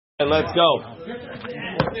Let's go.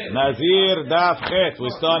 Nazir Daf Chet.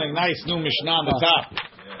 We're starting nice new Mishnah on the top.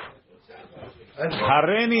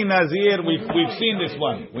 Hareni Nazir, we've seen this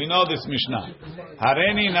one. We know this Mishnah.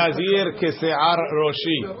 Hareni Nazir kese'ar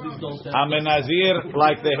roshi. I'm a Nazir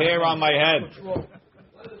like the hair on my head.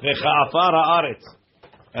 V'cha'afar ha'aretz.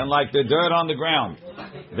 And like the dirt on the ground.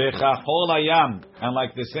 V'cha'chol hayam. And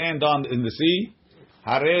like the sand in the sea.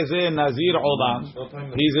 Hareze Nazir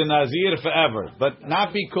Olam. He's a Nazir forever. But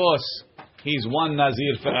not because he's one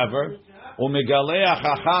Nazir forever. Umegaleach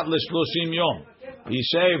achat l'shloshim yom. He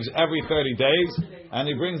shaves every 30 days and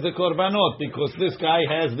he brings the korbanot because this guy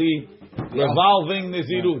has the revolving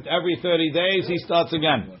Nazirut. Every 30 days he starts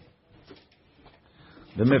again.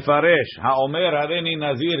 The Mefaresh, Ha'omer Hareni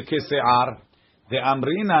Nazir Kese'ar, the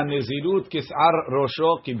Amrina Nazirut Kes'ar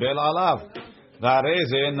Rosho Kibel Alav,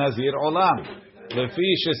 V'areze Nazir Olam,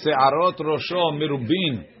 Lefi Shese'arot Rosho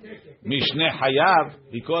Mirubin Mishne Hayav,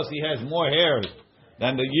 because he has more hairs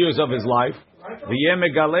than the years of his life. V'yeh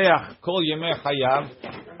megaleach kol yemei chayav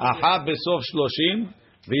aha besof shloshim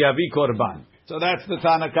v'yavi korban. So that's the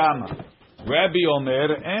Tanakama. Rabbi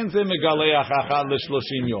Omer enze megaleach aha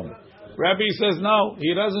l'shloshim yom. Rabbi says no,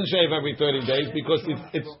 he doesn't shave every 30 days because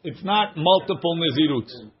it's not multiple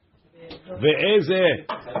neziruts. Ve'ezehu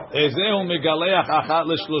megaleach aha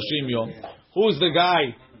l'shloshim yom. Who's the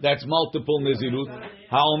guy that's multiple nezirut?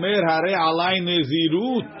 Ha'omer hare alai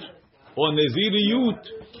nezirut or neziriyut.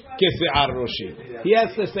 He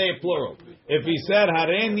has to say plural. If he said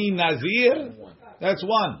Hareni Nazir, that's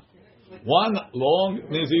one. One long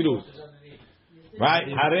Nazirut. Right?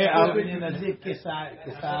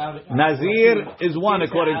 Nazir is one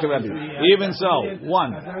according to Rabbi. Even so,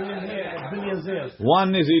 one.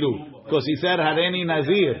 One Nazirut. Because he said Hareni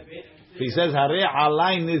Nazir. He says Hare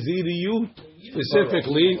Alai Naziriyut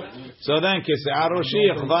specifically. So then Kese'ar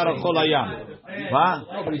Roshi Chvar Chol Hayam.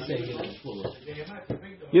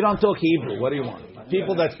 You don't talk Hebrew. What do you want?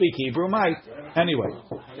 People that speak Hebrew might. Anyway,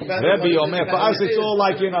 Rabbi Omer. For us, it's all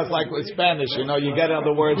like it's like Spanish. You get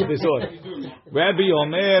other words disorder. Rabbi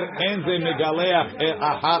Omer enze megaleach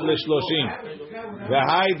achat l'shloshim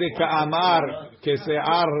v'hai de ka'amar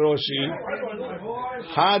kese'ar roshi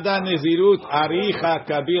hada nezirut aricha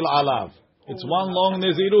kabil alav. It's one long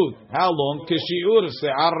nezirut. How long? Keshiur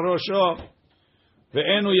se'ar rosho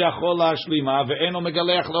ve'enu yachol ha'shlima ve'enu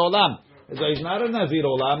megaleach le'olam. So he's not a Nazir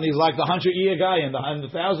Olam, he's like the 100-year guy and the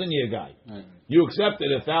 1,000-year guy. Right. You accepted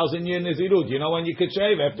 1,000-year Nazirut. You know when you could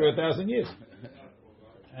shave? After 1,000 years.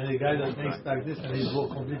 And the guy that makes like this and he's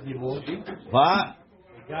completely bald. What?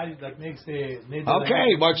 The guy that makes a...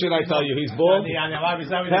 Okay, what should I tell you? He's bald?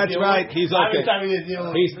 That's right, he's okay.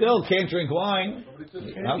 He still can't drink wine.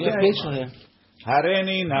 Okay.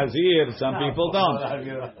 Hareni Nazir, some people don't.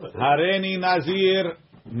 Hareni Nazir,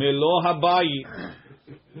 Melo Habayi.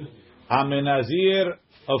 I'm a Nazir,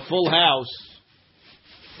 a full house.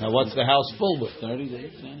 Now, what's the house full with? 30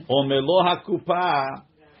 days. Or Melo HaKupa,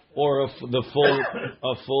 or the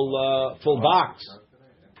full box.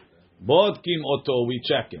 Bodkim Oto, we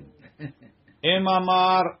check him.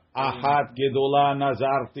 Emamar Ahat Gedola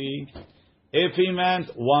Nazarti. If he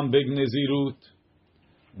meant one big Nazirut,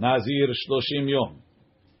 Nazir Shloshim Yom,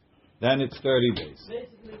 then it's 30 days.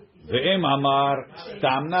 Ve'emamar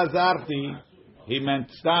Stam Nazarti. He meant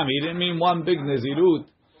stam. He didn't mean one big nazirut.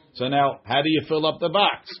 So now, how do you fill up the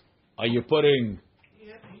box? Are you putting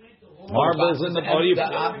marbles in the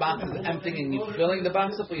box is empty and you're filling the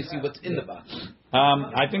box up, or you see what's in the box?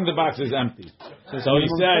 I think the box is empty. So he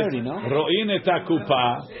says, "Ro'in et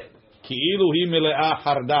hakupa ki'ilu hi mile'ah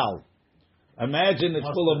hardal." Imagine it's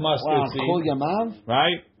full of mustard seed,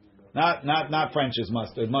 right? Not French's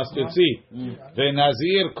mustard seed. The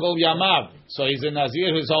Nazir kol yamav. So he's a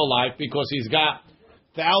Nazir his whole life because he's got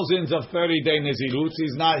thousands of 30-day Naziruts.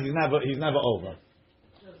 He's never over.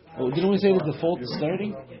 Oh, didn't we say the default is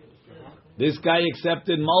 30? This guy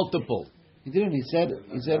accepted multiple. He didn't. He said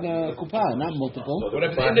kupa, not multiple.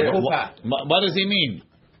 What does he mean?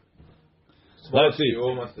 Let's see.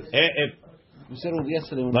 We said it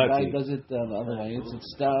yesterday when the guy does it the other way.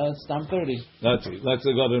 It's stam 30. Let's see. Let's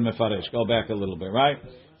go to the Mefaresh. Go back a little bit, right?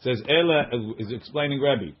 It says, Ela is explaining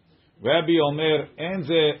Rabbi. Rabbi Omer,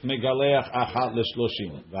 enze megaleach achat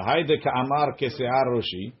l'shloshim. V'haide ka'amar kese'ar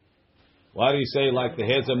roshi. Why do you say like the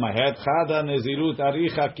heads of my head? Chada nezirut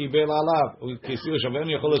aricha kibel alav. Kisir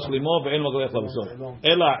shavenu yachol l'shlimo ve'en megaleach l'vsot.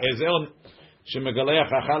 Ela ezel shemegaleach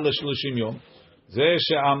achat l'shloshim yom. Ze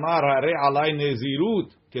she'amar hare alai nezirut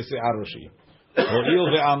kese'ar roshi. Ho'il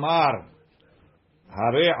ve'amar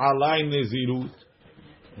hare alai nezirut.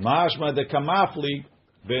 Mashma de kamafli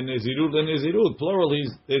ben nezirut and nezirut. Plural,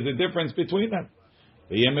 there's a difference between them.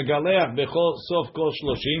 ויהיה מגלח בסוף כל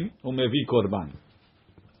 30 ומביא קורבן.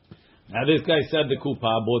 Now this guy said the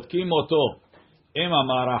kupa, בודקים אותו. אם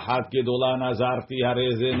אמר אחת גדולה נזרתי,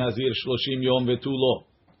 הרי זה נזיר 30 יום ותו לא.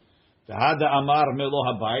 והדה אמר מלוא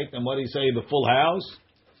הבית, and what did he say, the full house?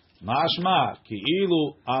 משמע,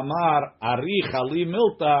 כאילו אמר אריך לי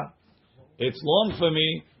מילתא, it's long for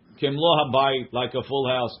me, כמלוא הבית, like a full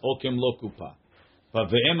house, או כמלוא קופה. But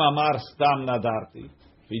ואם אמר סתם נדרתי,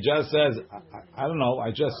 he just says, I don't know,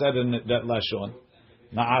 I just said in that לשון,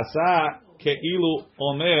 נעשה כאילו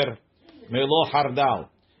אומר מלוא חרדל.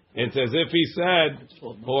 It's as if he said,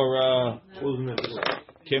 or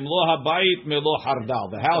כמלוא הבית מלוא חרדל.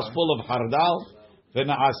 The house full of חרדל,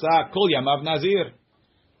 ונעשה כל ימיו נזיר.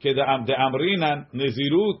 כדאמרינן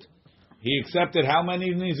נזירות, he accepted how many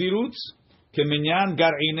נזירוts? כמניין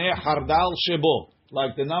גרעיני חרדל שבו.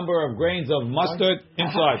 Like the number of grains of mustard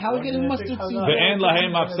inside. How are we getting mustard seeds? ואין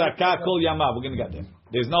להם הפסקה כל ימיו. We're going to get there.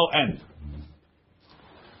 There's no end.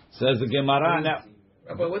 Says the Gemara now.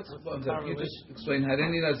 But can you just explain?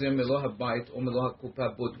 Hareni nazir meloh habayit or meloh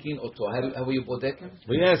hakupa bodkin oto. How are you bodekim?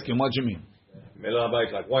 We ask him, what do you mean? Meloh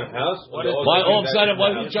habayit, like one house? Why all of a sudden,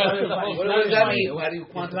 what are you trying to... What does that mean? How do you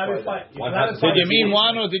quantify that? Did you mean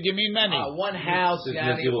one or did you mean many? One house. Did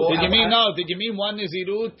you mean no? Did you mean one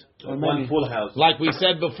Nazirut? One full house. Like we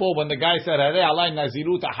said before, when the guy said, Harei alay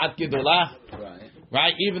Nazirut ahat gedolah.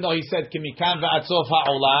 Right? Even though he said, Kimikan va'atzof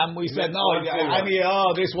ha'olam, we said, no,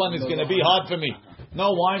 this one is going to be hard for me.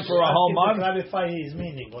 No wine for a whole month. Clarify his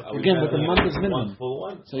meaning. Again, but the month is minimum.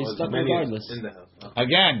 One. So he's stuck regardless.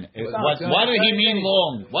 Again, what did he mean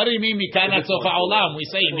long? What did he mean mikan atzof ha'olam? We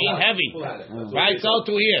say he mean heavy. Right? So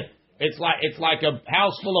to here. It's like a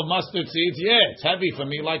house full of mustard seeds. Yeah, it's heavy for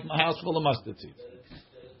me like my house full of mustard seeds.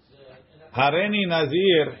 Hareni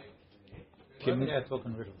Nazir. Talking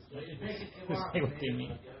riddles. Say what they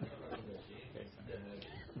mean.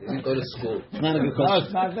 He didn't go to school. It's not a good No, question.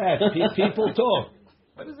 it's not that. People talk.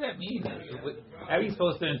 What does that mean? How are you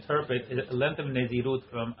supposed to interpret the length of Nezirut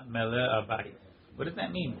from Meleh Abayit? What does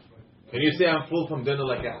that mean? Can you say I'm full from dinner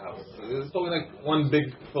like a house? It's talking like one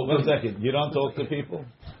big full. 1 second. You don't talk to people?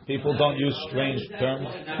 People don't use strange terms?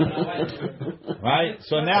 Right?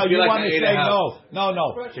 So now you like want to an say house. no.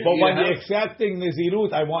 But when you're accepting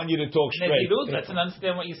Nazirut, I want you to talk straight. Nezirut doesn't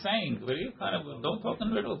understand what you're saying. But you kind of don't talk in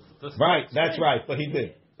riddles. Just Right, talk that's straight. right. But he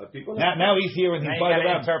did. But people Now he's here and he's Now by you the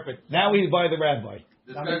gotta rabbi. Now he's by the rabbi.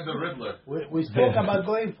 This guy's the Riddler. We spoke about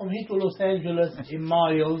going from here to Los Angeles in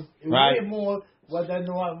miles, Right. way more than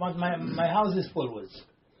what my house is full with.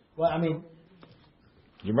 Well, I mean,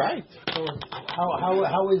 You're right. so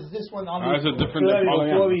how is this one on How is it different 30 than or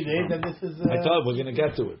Polyam? 40 days and this is... I thought we're going to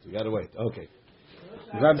get to it. We got to wait. Okay.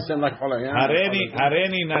 Does that understand like Polyam?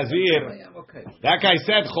 Hareni Nazir. Okay. That guy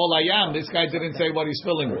said Cholayam. This guy didn't say what he's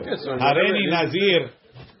filling with. Yes, sir. Hareni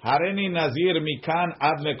Nazir mikan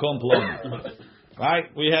ad mekom ploni. Right?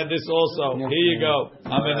 We had this also. Here you go.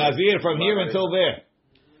 I'm a Nazir from here until there.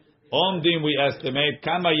 Omdim, we estimate.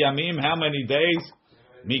 Kama yamim, how many days?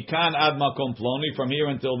 Mikan ad makom ploni, from here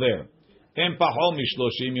until there. Em pachol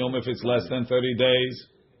mishloshim yom, if it's less than 30 days.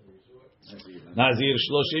 Nazir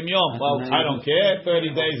shloshim yom. Well, I don't care.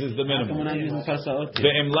 30 days is the Come on, minimum. I'm using Parsaot.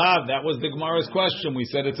 Ve'im lav, that was the Gemara's question. We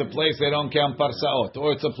said it's a place they don't count parsaot,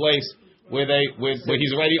 or it's a place where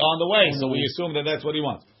he's already on the way, so we assume that that's what he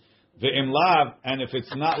wants. Ve'im lav, and if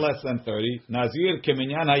it's not less than 30, Nazir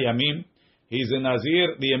keminyan hayamim, he's a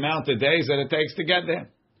Nazir the amount of days that it takes to get there.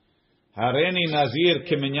 Hareni Nazir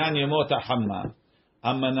keminyan yemot hamma.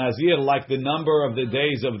 I'm a Nazir like the number of the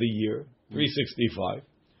days of the year, 365.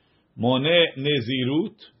 Moneh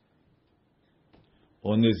Nezirut,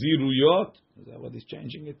 or Neziruyot, is that what he's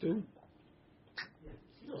changing it to?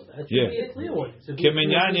 Yeah.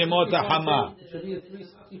 Keminyan yemot hama. Should be a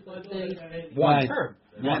 365 day. Why? term.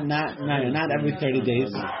 Not every 30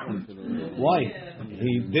 days. Why?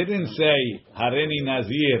 He didn't say Hareni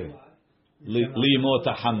Nazir liyemot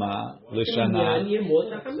hama l'shana.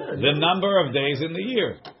 The number of days in the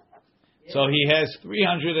year. So he has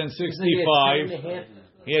 365.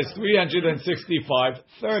 He has 365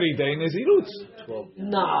 30-day Naziruts.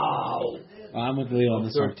 No. I'm with Leo on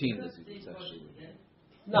this one. 13 is actually.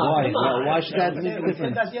 No. Why? Come on. Why should that make a We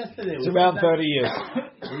said difference? that yesterday. It's around 30 years.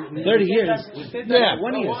 30 years. Yeah.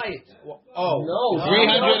 1 year. Oh. No.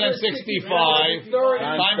 365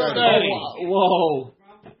 times 30. Whoa.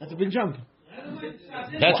 That's a big jump.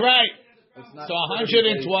 That's right. So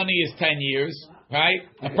 120 is 10 years, right?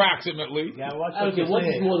 Approximately. Yeah, watch I don't what care you what say.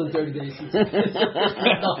 is more than 30 days.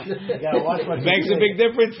 Yeah, watch what you Makes a say. big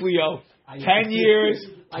difference, Leo. 10 years,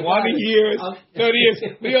 20 years, 30 years.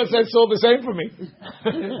 Leo says it's all the same for me.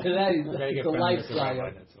 That is a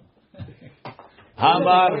lifestyle.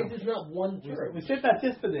 Amar. It is not one term. We said that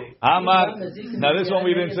yesterday. Amar. Now this one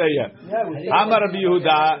we didn't say yet. Yeah, we said Amar Rabbi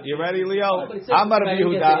Yehuda. You ready, Leo? Amar Rabbi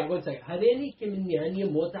Yehuda. One second. Hareni keminyan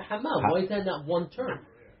yemot ha'hamam. Why is that not one term?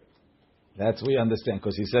 That's we understand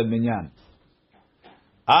because he said minyan.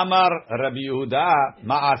 Amar Rabbi Yehuda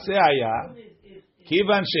ma'aseh haya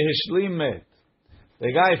kivan shehishlim met.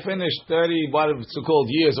 The guy finished 30 what's called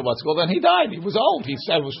years or what's called, and he died. He was old. He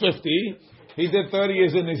said he was 50. He did 30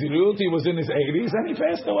 years in Nazirut. He was in his 80s, and he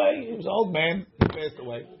passed away. He was an old man. He passed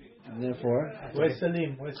away. And therefore, Where's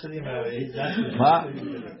Salim? Where's Salim? where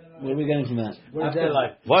are we getting from that?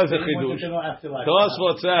 Afterlife. What is the He wanted chidush? to know afterlife.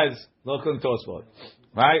 Tosfot says, look on Tosfot,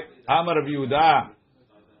 right? Amar Rabbi Yehuda.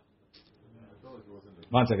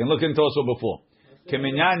 One second. Look in Tosfot before.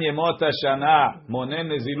 Keminyan yemot hashana monen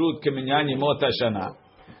nezirut keminyan yemot hashana.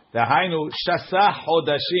 Dahainu shasah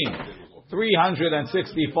hodashim.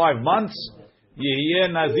 365 months. Yehye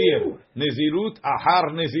nazir. Nezirut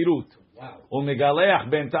ahar nezirut. Umegaleach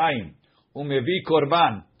bentayim. Umevi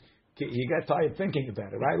korban. He got tired thinking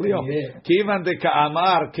about it, right, Leo? Kivan de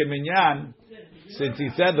ka'amar keminyan. Since he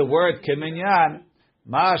said the word keminyan,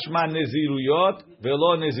 mashma neziruyot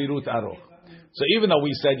velo nezirut aroch. So even though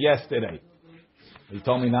we said yesterday, he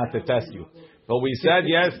told me not to test you, but we said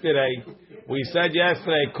yesterday,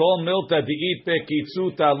 kol milta di'it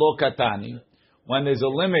pekitzuta lo katani. When there's a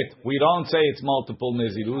limit, we don't say it's multiple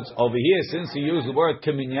neziruts. Over here, since he used the word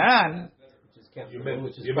keminyan,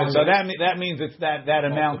 so that means it's that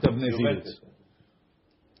amount of neziruts.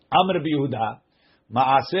 Amr Rabbi Yehuda,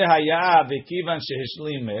 ma'aseh haya v'kivan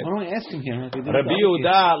shehishlim met. Why don't we ask him here? Rabbi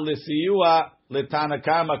Yehuda l'siyua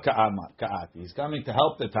l'tanakama ka'ati. He's coming to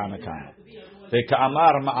help the Tanakama.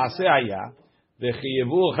 Ve'ka'amar ma'aseh haya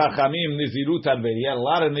v'chiyevu chachamim nizirut alvei. He had a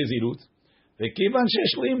lot of nizirut. Ve'kivan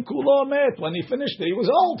shehishlim kulo met. When he finished it, he was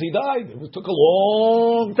old. He died. It took a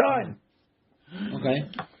long time. Okay.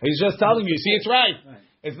 He's just telling you. See, it's right.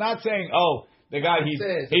 It's not saying, oh, the guy he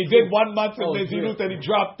did 1 month of Nazirut and he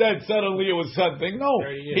dropped dead. Suddenly it was something. No,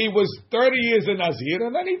 he was 30 years in Nazir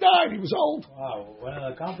and then he died. He was old. Wow, what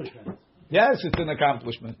an accomplishment. Yes, it's an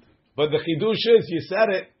accomplishment. But the chidush is, you said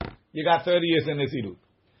it, you got 30 years in Nazirut.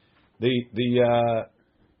 The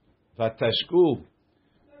Vatashku,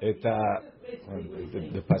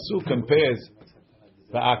 the pasuk compares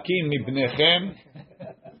Va'akim mibnechem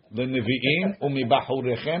lenevi'im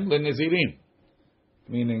u'mibachurechem lenezirim.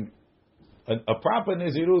 Meaning, a proper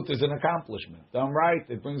Nazirut is an accomplishment. Done right,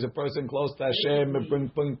 it brings a person close to Hashem, it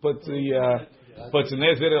puts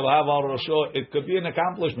Nazir, it'll have al Rosho. It could be an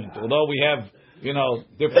accomplishment. Although we have,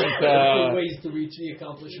 different ways to reach the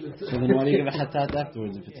accomplishment. So then why do you give a hatat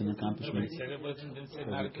afterwards if it's an accomplishment?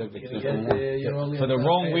 For the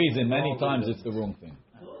wrong reason. Many times it's the wrong thing.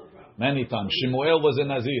 Many times. Shemuel was a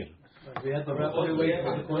Nazir. We had the other way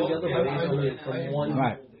to point the other way from one.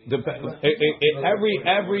 Right.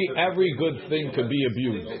 Every good thing could be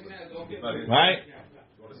abused, right?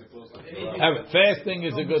 Fasting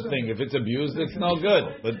is a good thing. If it's abused, it's no good.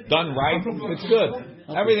 But done right, it's good.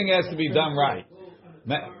 Everything has to be done right.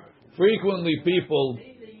 Frequently, people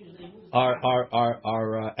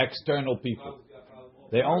are external people.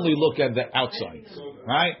 They only look at the outsides,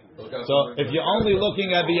 right? So if you're only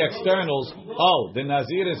looking at the externals, the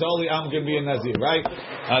Nazir is holy, I'm going to be a Nazir, right?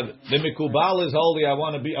 The Mikubal is holy, I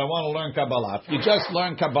want to learn Kabbalah. If you just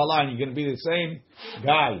learn Kabbalah, you're going to be the same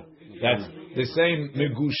guy. That's the same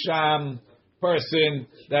Megusham person.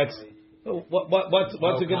 That's where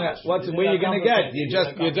you going to get? You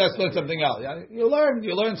just learn something else. You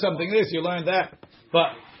learn something this, you learn that.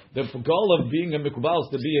 But the goal of being a Mikubal is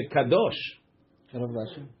to be a Kadosh.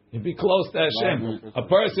 You be close to Hashem. A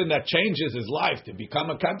person that changes his life to become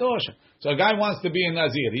a Kadosh. So a guy wants to be a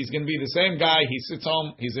Nazir. He's going to be the same guy. He sits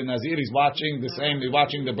home. He's a Nazir. He's watching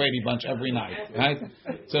the Brady Bunch every night, right?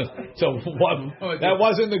 So that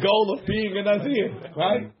wasn't the goal of being a Nazir,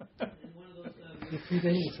 right? It's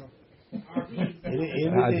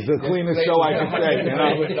the cleanest show I can say.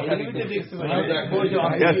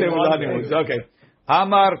 Yes, it was honeymoons. Okay.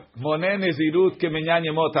 Amar moneh nezirut keminyan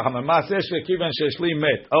yemot ha'hamam. Maaseh shekivan sheshli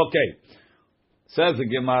met. Okay. Says the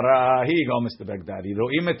Gemara, here you go, Mr. Baghdadi.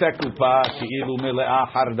 Ro'im et ha'kupa ki'ilu mele'ah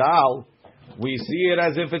hardal. We see it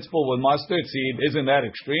as if it's full with mustard seed. Isn't that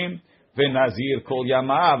extreme? Ve'nazir kol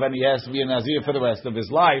yamav, and he has to be a Nazir for the rest of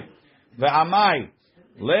his life. Ve'amai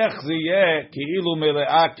lech ziyeh ki'ilu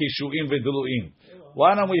mele'ah kishu'im ve'dulu'im.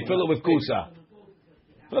 Why don't we fill it with kusa?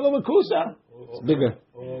 Fill it with kusa. It's bigger.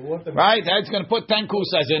 Right? It's going to put 10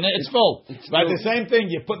 kusas in it. It's full. But the same thing,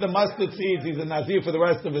 you put the mustard seeds, he's a Nazir for the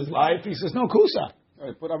rest of his life. He says, no kusa.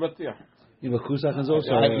 Put abatia. Yeah, but kusa is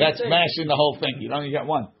also... That's smashing the whole thing. You only get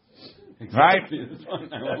one. Right?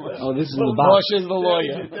 Oh, this is the box. Moshe is the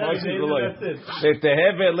lawyer. Moshe is the lawyer.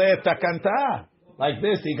 V'teheve le takanta. Like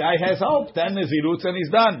this, the guy has hope. 10 Nezirut and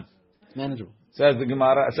he's done. Manageable. Says the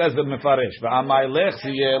Gemara, says the Mefaresh. V'amalech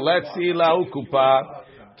ziyeh letzi lahu kupa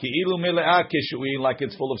ki'ilu milea kishui, like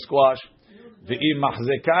it's full of squash. V'i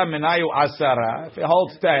machzeka menayu asara. If it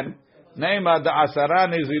holds 10, Neima da asara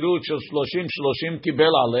nezirut shel 30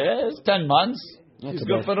 kibel aleh. It's 10 months. It's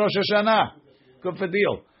good for Rosh Hashanah. Good for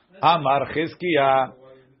deal. Amar Chizkiya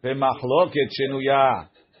v'machloket shenuya.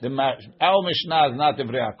 Our Mishnah is not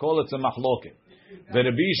Divrei Hakol, it's a machloket. The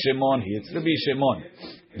Rabbi Shimon here, it's Rabbi Shimon.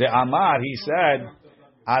 The Amar, he said,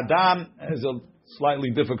 Adam is a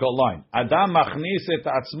slightly difficult line. Adam machnis et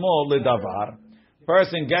atzmo ledavar.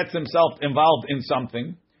 Person gets himself involved in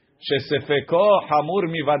something. Shesefeko hamur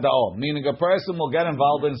mivadao. Meaning a person will get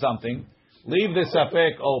involved in something, leave the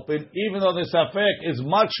safek open, even though the safek is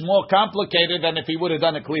much more complicated than if he would have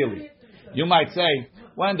done it clearly. You might say,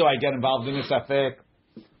 when do I get involved in the safek?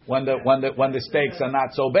 When the stakes are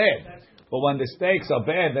not so bad. But when the stakes are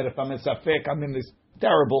bad, that if I'm in safek, I'm in this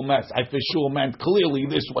terrible mess. I for sure meant clearly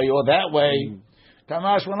this way or that way.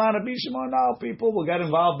 Kamash Malana Bishimon, now people will get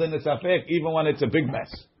involved in the safek even when it's a big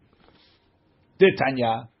mess.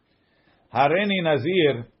 Titanya, Hareni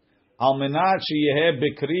Nazir, Al Menat Sheyeh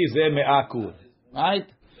Bikri Ze Me'akur. Right?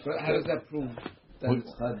 But how does that prove that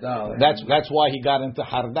it's Hardal? That's why he got into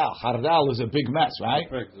Hardal. Hardal is a big mess, right?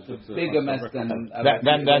 It's a bigger mess than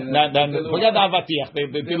forget Avatiach,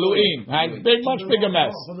 the Diluim, right? Much bigger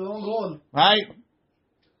mess. Right?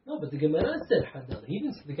 No, but the Gemara said Hadal.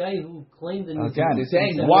 Even the guy who claimed in his Again,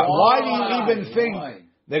 why do you even think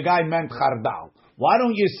the guy meant Hardal? Why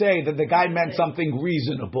don't you say that the guy meant something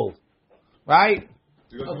reasonable? Right?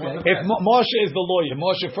 Okay. If Moshe is the lawyer,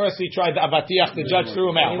 Moshe first he tried the Avatiach, the judge threw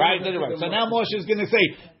him out, right? Anyway, so now Moshe is going to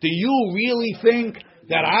say, do you really think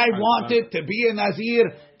that I wanted to be a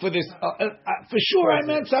Nazir for this? For sure I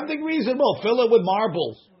meant something reasonable. Fill it with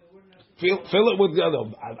marbles. Fill it with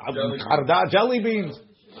jelly beans.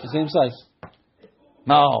 The same size.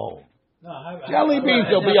 No. Jelly beans,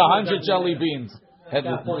 there'll be 100 jelly beans.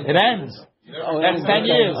 It ends. That's 10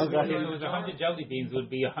 years. If it was 100 jelly beans, it would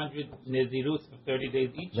be 100 Nezirut for 30 days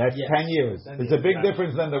each. That's 10 years. It's a big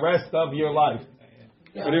difference than the rest of your life.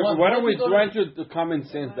 But why don't we grant you the common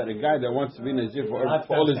sense that a guy that wants to be Nazir for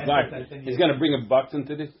all his life, he's going to bring a box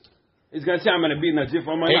into this? He's going to say, I'm going to be Nazir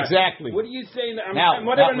for my life. Exactly. What are you saying?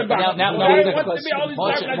 Whatever in the box.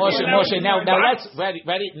 Moshe, now let's ready.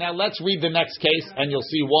 Now let's read the next case, and you'll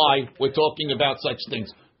see why we're talking about such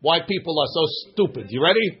things. Why people are so stupid. You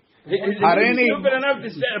ready? Hareni,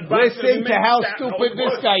 listen to how stupid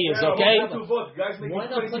this guy is, okay? Who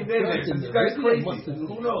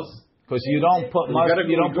knows? Because you don't put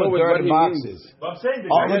dirt in boxes.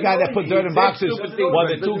 Only guy that put dirt in boxes were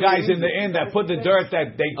the two guys in the inn that put the dirt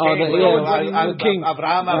that they came King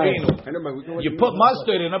Avraham Avinu. You put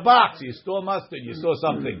mustard in a box. You store mustard. You store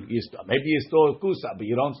something. Maybe you store kusa, but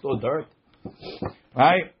you don't store dirt,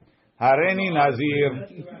 right? Hareni Nazir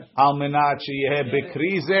al menat sheyeh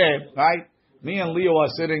bikrize. Right? Me and Leo are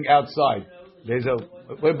sitting outside.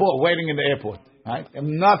 We're both waiting in the airport. Right?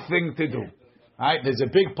 And nothing to do. Right? There's a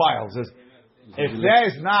big pile. If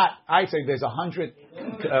there's not, I say there's 100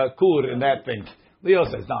 kur in that thing. Leo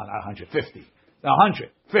says, no, not 150. No,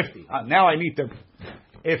 150. Now I need to.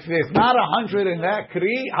 If there's not 100 in that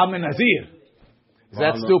kri, I'm a Nazir. Is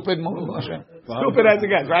that stupid, Moshe? Stupid as it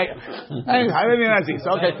gets, right? I'm a Nazir.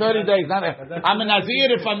 So, okay, 30 days. I'm a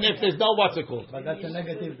Nazir if there's no what's it called. But that's a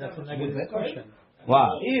negative question.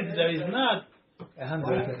 Wow. If there is not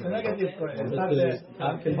 100, it's a negative question.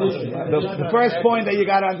 The first point that you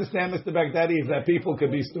got to understand, Mr. Baghdadi, is that people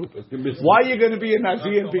can be stupid. Why are you going to be a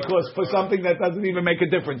Nazir? Because for something that doesn't even make a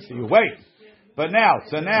difference to you. Wait. But now,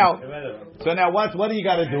 what do you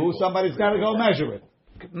got to do? Somebody's got to go measure it.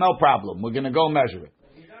 No problem. We're going to go measure it.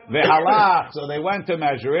 Ve'halach. So they went to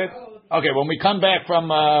measure it. Okay, when we come back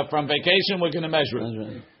from vacation, we're going to measure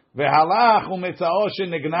it. Ve'halach u'mitzao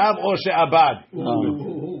she'nignav o she'abad.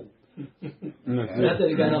 Not that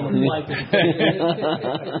he got on the flight.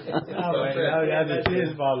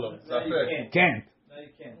 Can't.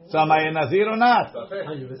 So am I a Nazir or not?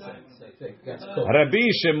 100%.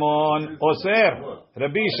 Rabbi Shimon Oser.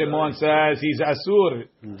 Rabbi Shimon says he's asur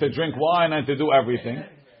to drink wine and to do everything.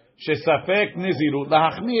 Shesafek nizirut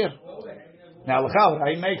lahachmir. Now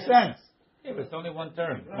l'chavra, it makes sense. Yeah, but it's only one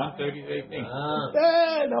term, 130-day thing.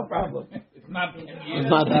 No problem. It's not 10 years. It's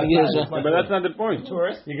not 10 years. But that's not the point.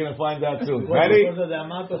 You're going to find out soon. Ready?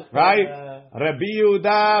 Right? Rabbi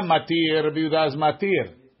Yehuda matir. Rabbi Yehuda is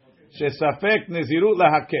matir. Shesafek nizirut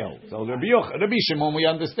lahakel. So Rabbi Shimon, we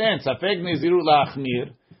understand. Safek nizirut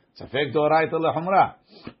lahachmir. Safek Doraita lechumra.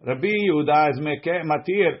 Rabbi Yehuda is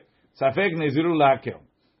matir. Safek Naziru lakel.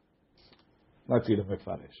 Let's see the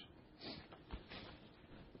Mefarish.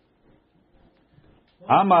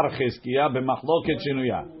 Amar Chizkiya b'machloket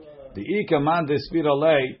shenuya. The ikaman despira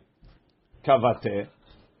lei kavate.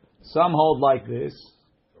 Some hold like this.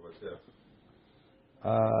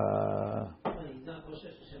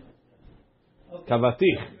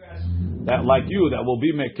 Kavatich. That like you, that will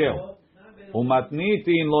be mekel. Umatniti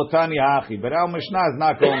in lotani hachi. But our Mishnah is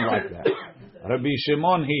not going like that. Rabbi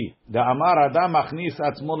Shimon he. The Amar Adam achnis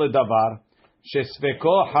atzmo ledavar.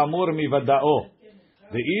 Shesveko hamur mivadao.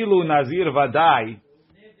 The ilu nazir vadai.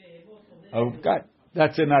 Okay,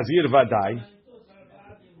 that's a nazir vadai.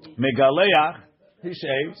 Megaleach, he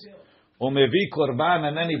shaves. Umevi korban,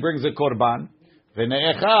 and then he brings a korban.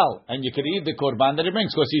 V'ne'echal, and you can eat the korban that he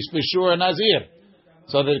brings because he's for sure a nazir.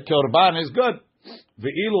 So the korban is good.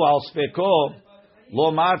 Ve'ilu al sveko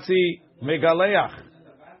lo matzi megaleach.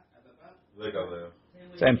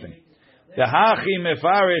 Same thing. The hachi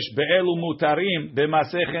mefarish be'elu mutarim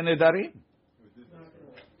b'masech nedarim.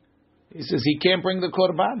 He says he can't bring the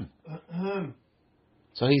korban.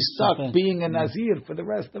 So he's stuck being a nazir for the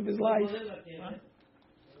rest of his life.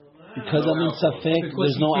 Because I'm in Safek,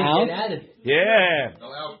 there's no out? Yeah.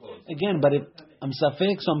 Again, but if I'm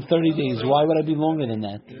Safek, so I'm 30 days. Why would I be longer than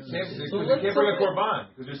that? You can't bring a korban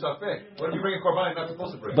because you're Safek. What if you bring a korban you're not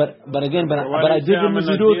supposed to bring? But I did the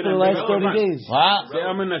Nazirut for the last 30 days. What? Say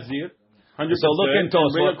I'm a Nazir. So look in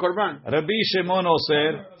bring a Tosfot. korban. Rabbi Shimon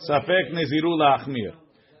oser Safek Naziru la'achmir.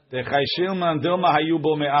 Techayshil man dilma hayu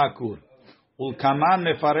bo me'akur. Ulkaman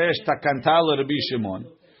mefaresh takantal Rabbi Shimon.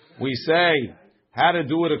 We say how to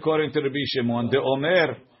do it according to Rabbi Shimon. The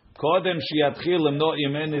Omer kodem shiatchil lemno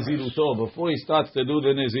yemei neziruto. Before he starts to do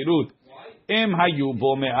the nezirut, im hayu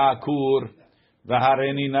bo me'akur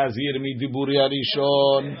v'hareni nazir midiburi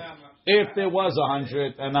arishon. If there was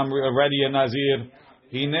 100 and I'm already a nazir,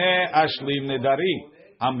 hine ashlim nedari.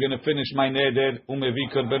 I'm going to finish my neder umevi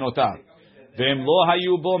korbanotah. Ve'im lo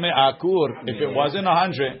hayu bo me'akur. If it wasn't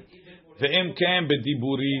 100, ve'im kem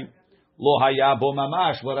bediburi. Lo haya bo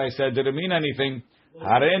mamash. What I said didn't mean anything.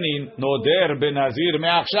 Hareni noder benazir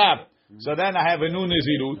me'achshav. So then I have a new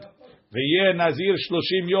nazirut. Ve'yeh nazir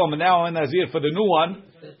 30 yom. Now I'm a nazir for the new one.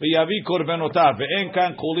 Ve'yavi korbanotah. Ve'en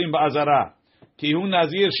kan cholim ba'azara. Ki hu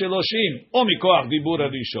nazir 30. O mikoach dibur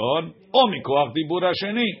harishon. O mikoach dibur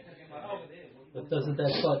hasheni. But doesn't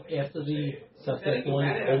that start after the Safek one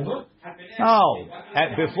is over? No.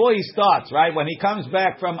 Before he starts, right? When he comes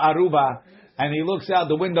back from Aruba and he looks out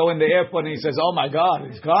the window in the airport and he says, "Oh my God,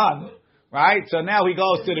 it's gone." Right? So now he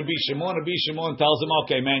goes to the Rabbi Shimon. Rabbi Shimon tells him,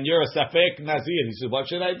 "Okay, man, you're a Safek Nazir." He says, "What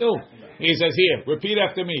should I do?" He says, "Here, repeat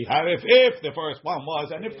after me. If the first one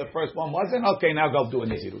was, and if the first one wasn't, okay, now go do a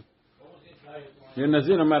Nazirut." You're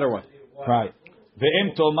Nazir no matter what. Right.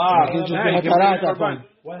 Ve'im tomar.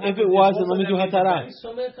 If it wasn't, let me do Hatara.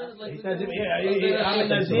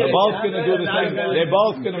 They're both going to do the same. They're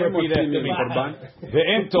both going to repeat after me.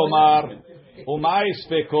 Ve'im tomar. So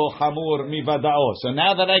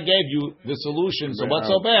now that I gave you the solution, so what's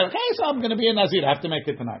so bad? Okay, so I'm going to be a Nazir. I have to make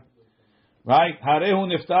it tonight. Right? Harehu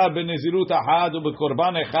niftar benezirut ahad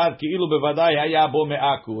ubekorban echad ki'ilu bevadai haya bo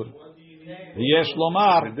me'akur. Yesh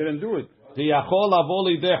lomar. I didn't do it. V'yachol avo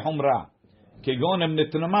lidei humra. Kegon em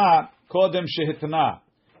nitnama kodem shehitna.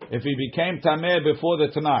 If he became tameh before the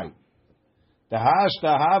tonight. Tahash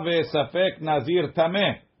tahave safek nazir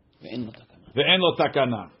tameh. Ve'en lo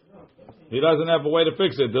takana. He doesn't have a way to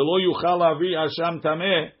fix it. Delo yuchal avi asham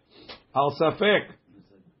tameh al safek.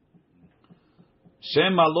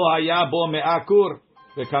 Shema lo haya bo me'akur.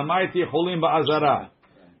 Ve'kamaiti cholim ba'azara.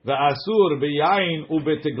 Ve'asur b'yayin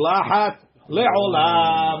u'betiglahat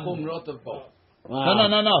le'olam.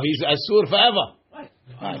 No. He's asur forever.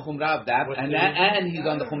 Chumrah that, and he's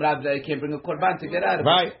on the Chumrah that he can't bring a korban to get out of it.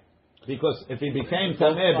 Right. Because if he became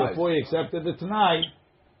tameh before he accepted the tonight,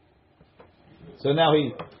 so now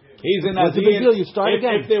he's in What's the big deal? You start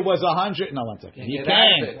again. If there was 100, no, one second. He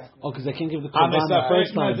can't. Oh, because I can't give the I'm korban the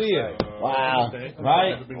first time. Wow.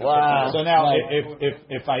 Right? Wow. So now, if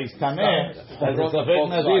he's tameh, as a safek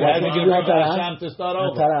nazir, has to give him a chance to start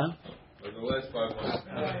over.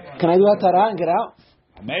 Can I do Hatara and get out?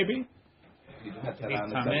 Maybe. If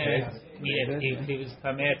he was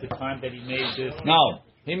tameh at the time that he made this. No.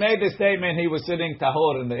 He made the statement he was sitting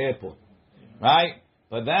tahor in the airport. Right?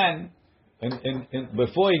 But then,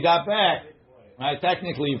 before he got back, right,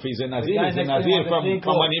 technically if he's a Nazir, he's a Nazir from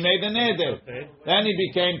when he made the neder. Okay. Then he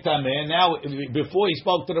became tameh. Now, before he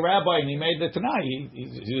spoke to the rabbi and he made the Tanai,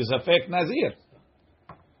 he was a fake Nazir.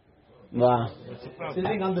 Wow.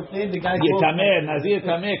 Sitting on the plane, the guy Nazir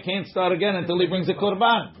Tameh can't start again until he brings a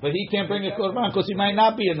korban. But he can't bring a korban because he might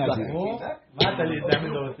not be a Nazir. What's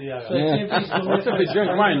if he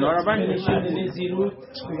drink wine, no, Rabbi? It's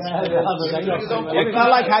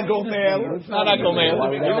not like Hagomel. It's not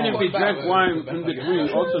Hagomel. Even if he drank wine in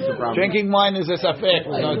between, also it's a problem. Drinking wine is a safek.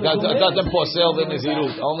 It doesn't posel the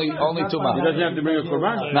Nazirut. Only two He months. doesn't have to bring a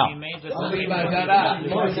korban? No.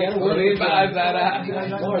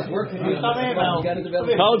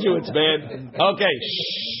 Told you it's bad. Okay.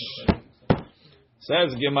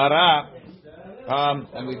 Says Gemara.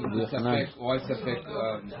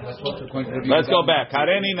 Let's go back.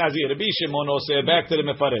 Hareni Nazir. Rabbi Shimon say back to the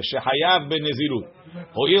Mefaresh. Shehayav ben Nazirut.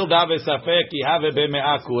 Ho'il dave safek yihave be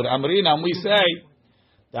me'akur. Amrina, we say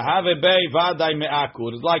the have be vaday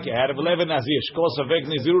me'akur. It's like you had 11 Nazir. Shkol safek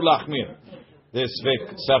Naziru lachmir. This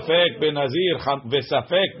safek ben Nazir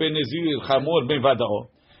v'safek ben Nazir chamur ben vadao.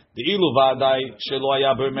 The ilu vaday shelo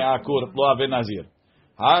haya be me'akur lo ave Nazir.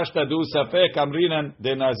 Hashtadu safek amrinan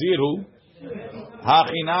de Naziru.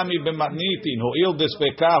 Hachinami b'matnitin ho'il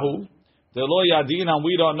despekahu delo yadina.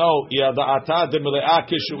 We don't know yada'ata de mele'ah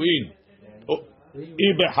keshuin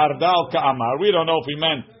ibe hardal ka'amar. We don't know if he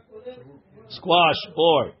meant squash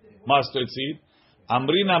or mustard seed.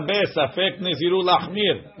 Amrina be safek neziru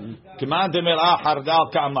lachmir k'man de mele'ah hardal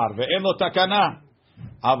ka'amar ve'en lo takana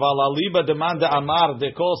aval aliba demand amar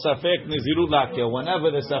de kol safek neziru lakel. Whenever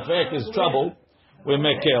the safek is trouble, we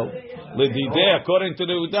mekel. L'didei, according to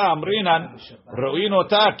the Uda, Amrinan, ro'in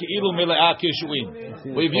ota ki'ilu mele'ah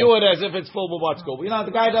keshuin. We view it as if it's full of what's good. You know,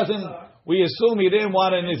 the guy doesn't. We assume he didn't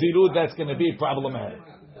want a nezirut that's going to be problematic.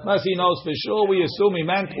 Unless he knows for sure, we assume he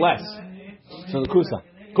meant less. So the kusa.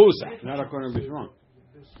 Kusa. Not according to Bishwan.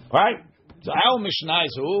 Right? So our Mishnah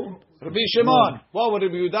is who? Rabbi Shimon. What would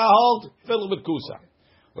Rabbi Yehuda hold? Fill it with kusa.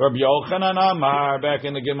 Rabbi Yochanan Amar, back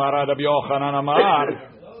in the Gemara, Rabbi Yochanan Amar.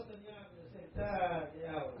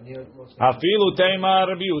 Hafilu Teima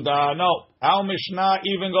Rabbi Yehuda. No, our Mishnah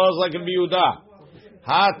even goes like Rabbi Yehuda.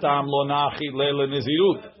 Hatam lo nachi leila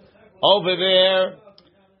nazirut. Over there,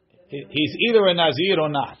 he's either a Nazir or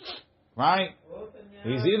not, right?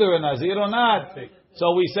 He's either a Nazir or not.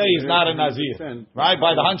 So we say he's not a Nazir, right?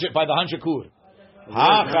 By the 100 kur.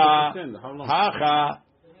 Hacha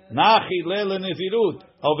nachi leila nazirut.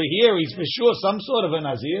 Over here, he's for sure some sort of a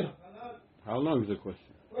Nazir. How long is the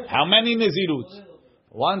question? How many Naziruts?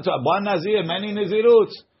 One Nazir, many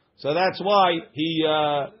Naziruts. So that's why he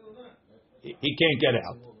can't get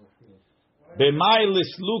out. B'mai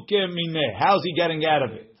lisluke mineh. How's he getting out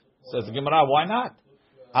of it? Says the Gemara, why not?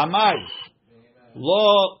 Amai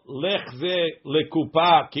lo lechze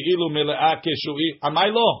lekupa ki'ilu mele'ah keshuim.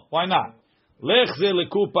 Amai lo, why not? Lechze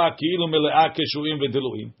lekupa ki'ilu mele'ah keshuim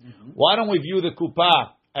v'diluim. Why don't we view the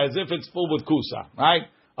kupa as if it's full with kusa? Right?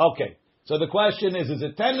 Okay. So the question is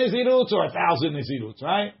it 10 Naziruts or 1,000 Naziruts,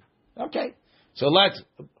 right? Okay. So let's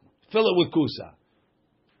fill it with kusa.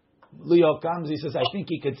 Leo comes, he says, I think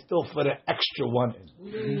he could still fit an extra one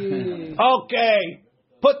in. Okay.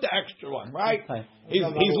 Put the extra one, right? He's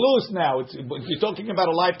loose now. You're talking about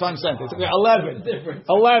a lifetime sentence. 11.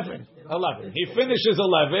 He finishes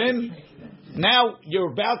 11. Now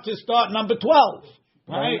you're about to start number 12.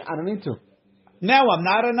 Right? I don't need to. Now I'm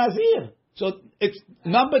not a Nazir. So it's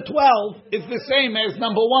number 12 is the same as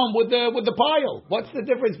number 1 with the pile. What's the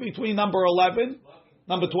difference between number 11,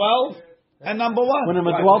 number 12, and number 1? When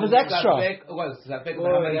number 12 is extra.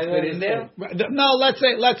 No, let's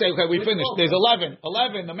say okay, we finished. There's 11.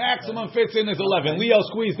 The maximum fits in is 11. Leo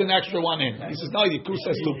squeezed an extra one in. He says, no, your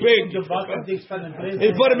kusa's too big. He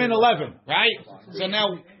put him in 11, right? So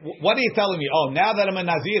now, what are you telling me? Oh, now that I'm a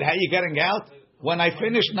Nazir, how are you getting out? When I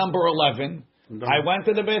finished number 11, I went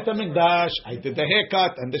to the Beit HaMikdash, I did the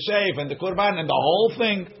haircut and the shave and the Qurban and the whole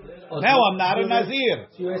thing. Now I'm not a Nazir.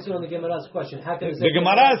 So you're asking on the Gemara's question. How can the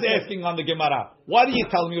Gemara is asking on the Gemara. What are you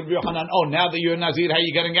telling me, Rabbi Yochanan? Oh, now that you're a Nazir, how are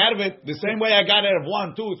you getting out of it? The same way I got out of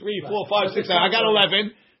 1, 2, 3, 4, 5, 6, 7. I got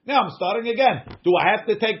 11. Now I'm starting again. Do I have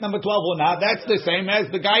to take number 12 or not? That's the same as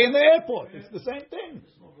the guy in the airport. It's the same thing.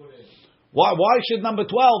 Why should number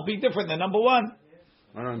 12 be different than number 1?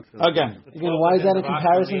 Again, why is that in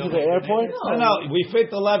comparison to the airport? No, we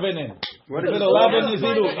fit 11 in. We fit 11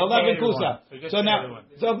 Naziru, 11 Kusa. So now,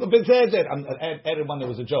 added one, there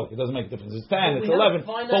was a joke. It doesn't make a difference. It's 10, it's 11.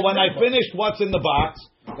 But when I finished what's in the box,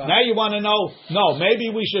 now you want to know, no, maybe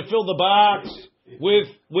we should fill the box with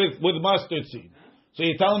mustard seed. So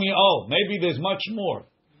you're telling me, oh, maybe there's much more.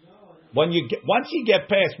 Once you get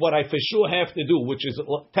past what I for sure have to do, which is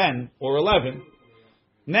 10 or 11,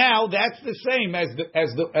 now that's the same as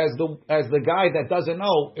the guy that doesn't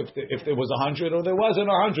know if there was 100 or there wasn't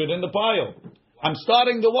 100 in the pile. I'm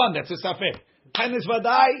starting the one. That's a safek. 10 is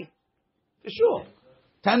vadai. Sure.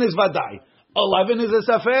 10 is vadai. 11 is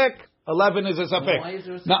a safek. 11 is a safek. Why is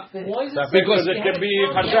there a No, safek? Why is there Because safek? it could be You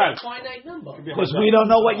have Hardal. a finite number. because we don't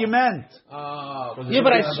know what you meant. Yeah,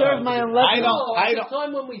 but I served my 11. I don't. No, I at don't. the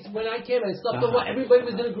time when I came, I stopped the one. Everybody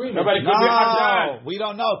was in agreement. Nobody could be Hardal. No, we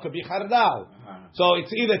don't know. It could be hardal. So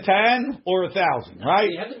it's either 10 or 1,000, right?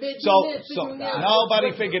 You haven't been So figuring out.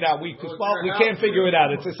 nobody figured out. We can't figure it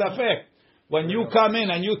out. It's a safek. When you come in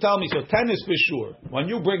and you tell me, so 10 is for sure. When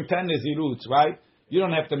you bring 10 Nezirut, right? You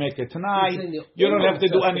don't have to make it tonight. You don't have to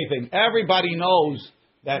do anything. Everybody knows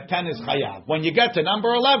that 10 is chayav. When you get to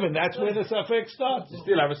number 11, that's where the safek starts. You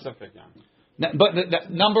still have a safek. But the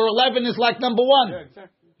number 11 is like number 1. Yeah,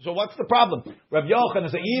 exactly. So what's the problem? Rabbi Yochanan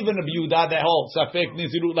is even Rabbi Yehuda that holds safek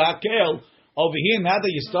Nezirut lahakel. Over here, now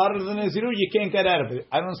that you started the Nezirut, you can't get out of it.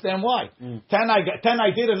 I don't understand why. 10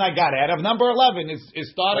 I did and I got out of. Number 11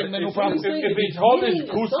 is starting the new problem. If it's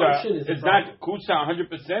holding Kusa, is that Kusa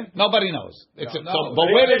 100%? Nobody knows. It's No.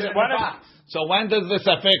 but where does Why not? so when does the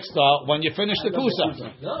safek start? When you finish the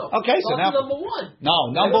kusa. No. Okay, so now number one.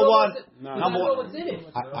 no number one. No. Number I don't know one. what's in it.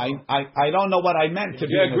 I don't know what I meant to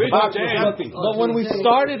be. Yeah, in it. agreed The box with was Jay. empty. But when we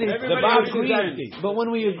started it, The box was empty. but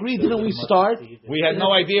when we agreed, didn't we start? We had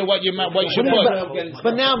no idea what you meant. What you should put.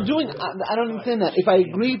 But now I'm doing. I don't understand that. If I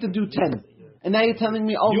agreed to do 10, and now you're telling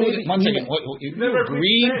me, oh, maybe. One second. You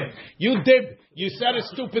agreed. You did. You said a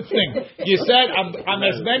stupid thing. You said I'm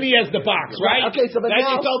as many as the box, right? Okay, so but then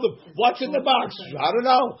now, you told them what's in the box. I don't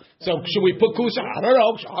know. So should we put kusa? I don't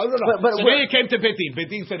know. But so then you came to Bedin.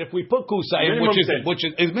 Bedin said if we put kusa in, Minimum which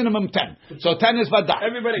is minimum 10. So 10 is vadah.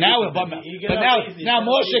 Everybody Now, gets but now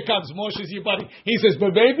Moshe comes. Moshe's your buddy. He says,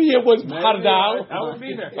 but maybe it was chardal. I would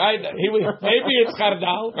be there. Right? Maybe it's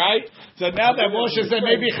chardal, right? So now that Moshe said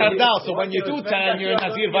maybe chardal. So when you do 10, you're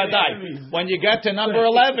Nazir Vadai. When you get to number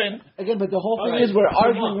 11, again, but the whole thing is we're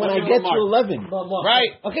arguing when I get to 11.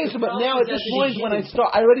 right? Okay, so but now at this point when I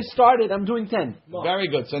already started, I'm doing 10. Very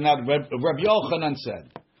good. So now Rabbi Yochanan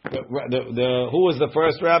said, who was the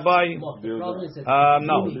first rabbi? No,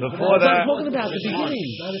 before that, I'm talking about the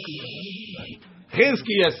beginning.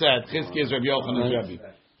 Chizkiah said, Chizkiah is Rabbi Yochanan's rabbi.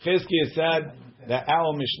 Chizkiah said that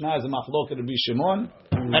our Mishnah is a machloket Rabbi Shimon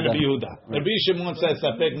and Rabbi Yehuda. Rabbi Shimon says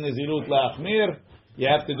safek nezirut la'achmir, you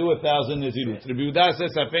have to do 1,000 nezirut. Rabbi Yehuda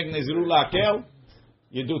says safek nezirut la'akel,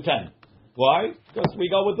 you do 10. Why? Because we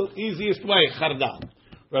go with the easiest way, chardal.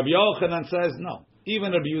 Rabbi Yochanan says no.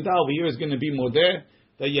 Even Rabbi Yehuda over here is going to be more there,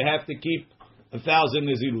 that you have to keep 1,000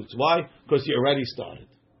 neziruts. Why? Because you already started.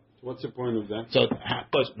 What's the point of that? So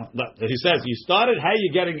he says you started. How are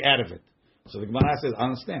you getting out of it? So the Gemara says, I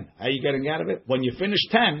understand. How are you getting out of it? When you finish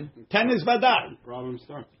 10 is vadai. Problem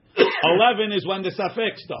starts. 11 is when the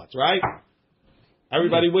safek starts. Right?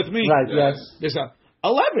 Everybody with me? Right. Yes.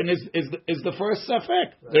 11 is the first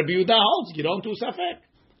safek. Rabbi Yehuda holds you don't do safek.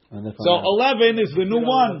 So 11 is the new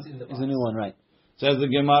one. Is the new one, right? Says the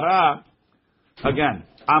Gemara again.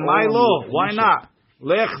 Amaylo, why not?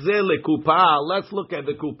 Lech ze lekupa. Let's look at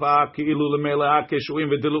the kupa. Ki'ilu lemelea keshuim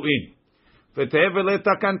v'diluin. V'teheve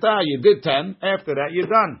letakanta. You did 10. After that, you're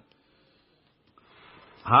done.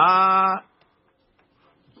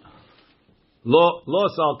 Lo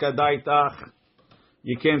sal kadaitach.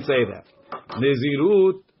 You can't say that.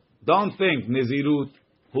 Nezirut. Don't think nezirut.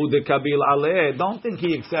 Hu de kabil aleh. Don't think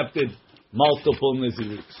he accepted multiple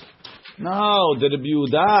neziruts. No, the Rabbi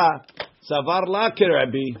Yehuda savar la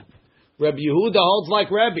Rabbi. Rabbi Yehuda holds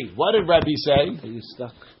like Rabbi. What did Rabbi say? Are you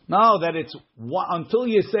stuck? No, that it's until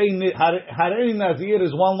you say Hareni Nazir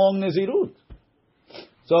is one long Nazirut.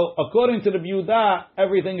 So according to Rabbi Yehuda,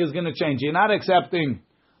 everything is going to change. You're not accepting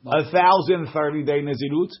 1,030-day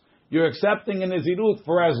Naziruts. You're accepting a Nazirut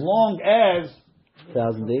for as long as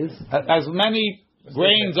 1,000 days. As many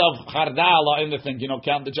grains of chardal are in the thing. You know,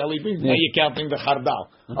 count the jelly beans. Now you're counting the chardal.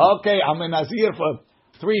 Okay, I'm a Nazir for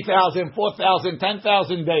 3,000, 4,000,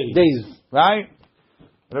 10,000 days. Right?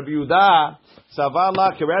 Rabbi Yehuda,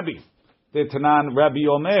 Savala Rabbi. Tanan Rabbi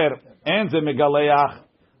Omer, Enze Megaleach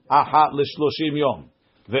Achat L'Shloshim Yom.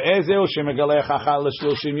 Ve'ezeu Shemegaleach Achat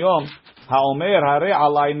L'Shloshim Yom. HaOmer Hare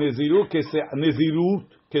Alai Nezirut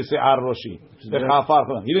Kese'ar Roshi. He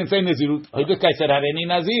didn't say Nezirut. This guy said Hareni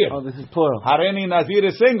Nazir. Oh, this is plural. Hareni Nazir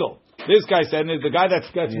is single. This guy said the guy that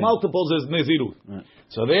gets multiples is Nezirut. Right.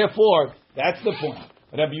 So therefore, that's the point.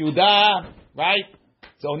 Rabbi Yehuda, right?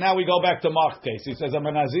 So now we go back to Mark's case. He says, I'm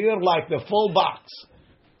a Nazir like the full box.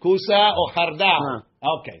 Kusa or Chardal.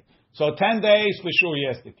 Okay. So 10 days for sure he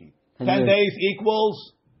has to keep. 10 days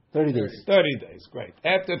equals? 30 days. 30 days, great.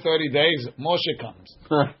 After 30 days, Moshe comes.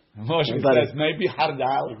 Moshe says, maybe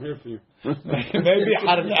Hardal. Maybe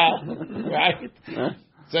Hardal. Right?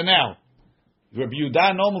 So now, Rabbi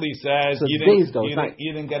Yehuda normally says So you days, though, it's not-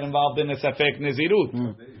 didn't get involved in a Safek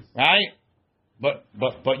Nazirut, right?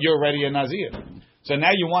 But you're already a Nazir. So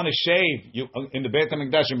now you want to shave in the Beit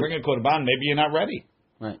HaMikdash and bring a Korban. Maybe you're not ready.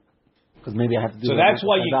 Right. Because maybe I have to do. So that's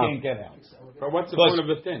why you can't get out. But what's the point of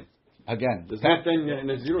the 10? Again, There's no 10 in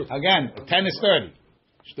the zero. again, 10 is 30.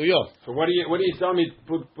 Shtuyot. So what do you tell me?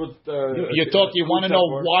 Put. You want to know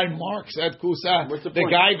why Mark said Kusa? What's the The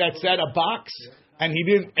point? guy that said a box and he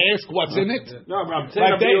didn't ask what's in it. No, but I'm saying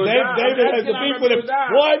Like David has the beef with him.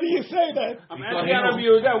 Why do you say that? I'm asking Rabbi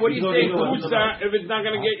Yehuda, what do you say, Kusa, if it's not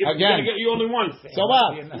going to get you? It's going to get you only once. So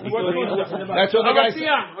what? That's what the guy said.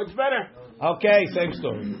 It's better. Okay, same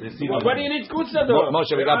story. What do you need Kusa though?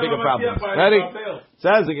 Moshe, we got bigger problems. Ready?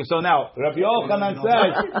 Says again. So now, Rabbi Yochanan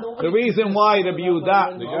says the reason why Rabbi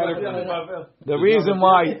Yehuda, the reason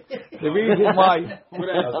why,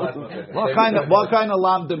 what kind of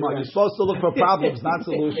lamdim are you supposed to look for problems, not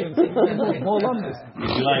solutions? More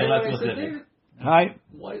lamdim. Hi.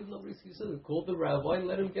 Why is nobody said call the rabbi?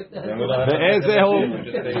 Let him get that.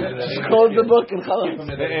 Close the book and call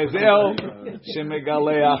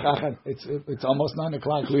It's almost 9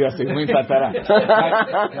 o'clock.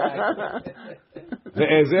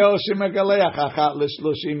 Ve'ezeo shemegaleach achat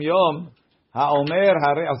l'shloshim yom. Ha'omer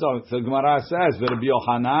harei. So the Gemara says, Rabbi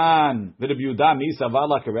Yochanan, Rabbi Yehuda mi savar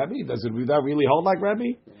like a Rebbe. Does Rabbi Yehuda really hold like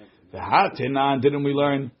Rebbe? Ve'hatenan, didn't we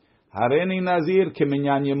learn? Hareni nazir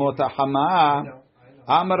keminyan yemot ha'chama.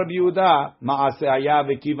 Amar Rabbi Yehuda ma'aseh haya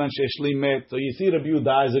v'kivan sheshli met. So you see, Rabbi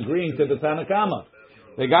Yehuda is agreeing to the Tanakama.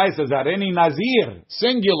 The guy says, Hareni nazir,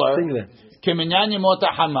 singular. Keminyan yemot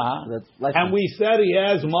ha'chama. And we said he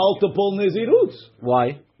has multiple naziruts.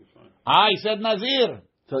 Why? I said nazir.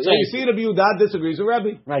 So you see, Rabbi Yehuda disagrees with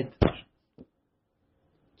Rabbi. Right.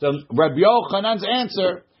 So Rabbi Yochanan's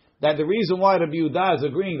answer that the reason why Rabbi Yehuda is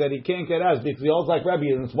agreeing that he can't get out because he holds like Rabbi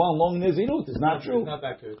and it's one long nazirut is not true. It's not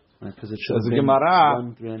that good. Because it Says shows the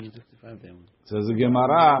Gemara. 365 days. Says the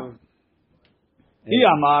Gemara.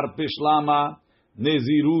 Iyamar pishlama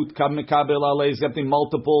nazirut kam mekabel alei. He's getting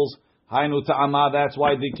multiples. Hainu ta'ama. That's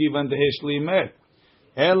why the kivan deheshli met.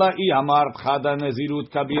 Ela iyamar chada nazirut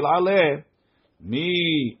kabil alei.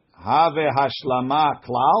 Mi have hashlama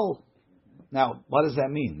klal. Now, what does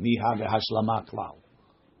that mean? Mi have hashlama klal.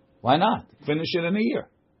 Why not? Finish it in a year.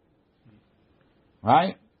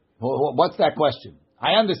 Right? What's that question?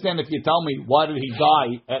 I understand if you tell me why did he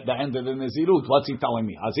die at the end of the Nazirut, what's he telling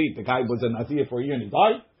me? Hazit, the guy was a Nazir for a year and he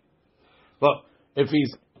died? But if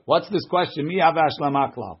he's, what's this question? Mi have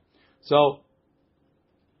hashlama klal. So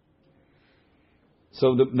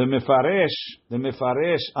the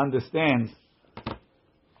Mefaresh understands.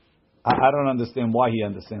 I don't understand why he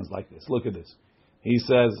understands like this. Look at this. He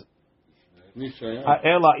says,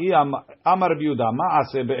 Ela Amar Rabbi Yehuda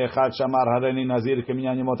ma'aseh be'echad shamar hareni nazir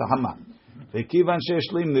keminyan yemot ha'chama vekivan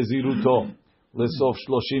she'eshlim naziruto lesof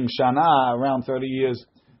 30 shana, around 30 years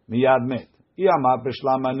miyad met. Amar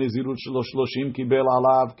b'shlama nazirut shelo 30 kibel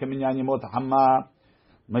alav keminyan yemot ha'chama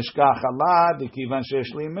meshkach alad vekivan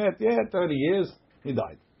she'eshlim met. 30 years he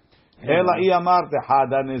died. Ela Amar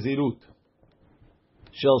tehada nazirut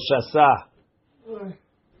shel shasa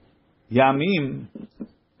yamim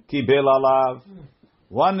kibel alav,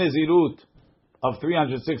 one nazirut of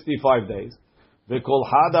 365 days. V'kol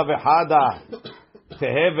hada v'hada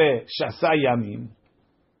teheve shasa yamim,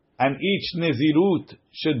 and each nazirut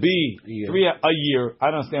should be a year. I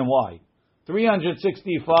don't understand why.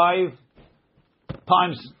 365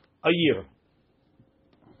 times a year.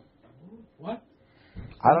 What?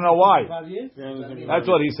 I don't know why. 5 years? That's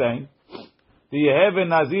what he's saying. Teheve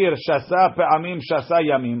nazir shasa pe'amim shasa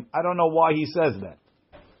yamim. I don't know why he says that.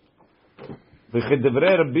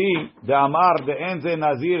 וכדברי רבי דאמר דאין זה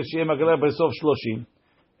נזיר שיהיה מגלה בסוף 30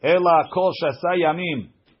 אלא כל שסה ימים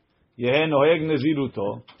יהיה נוהג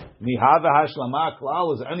נזירותו מהווה השלמה כלל.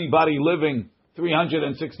 Is anybody living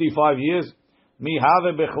 365 years?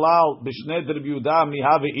 מהווה בכלל בשני דרבי יהודה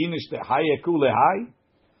מהווה איניש תחיה כולהי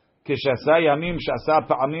כשסה ימים שסה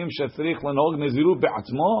פעמים שצריך לנהוג נזירות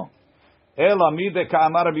בעצמו אלא מידה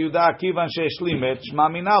כאמר רבי יהודה כיוון שהשלימת שמע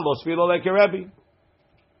מינה לא ספילו לקרבי.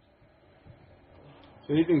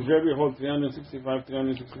 So he thinks Rebbe holds 365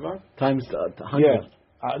 times 100.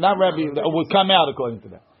 Yeah, not Rebbe. It would come out according to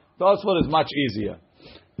that. Tosfot is much easier,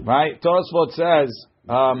 right? Tosfot says,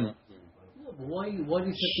 Why do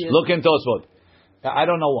you say look in Tosfot. I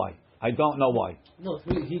don't know why. No,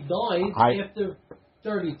 he died after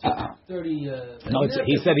 30. No,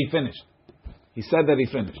 he said he finished. He said that he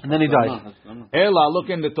finished. And then he died. Ela, look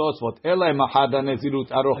in the Tosfot. Ela mahada nezirut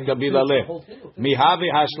aroch kabil aleh. Mihavi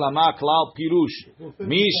hashlama klal pirush.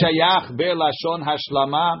 Mi shayach belashon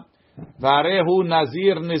hashlama. Varehu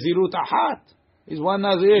nazir nezirut ahat. He's one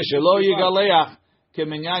Nazir. Shelo yigaleach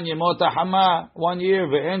keminyan yemot hama 1 year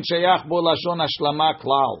ve'en sheyach bo lashon hashlama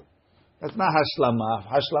klal. That's not hashlama.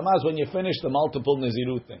 Hashlama is when you finish the multiple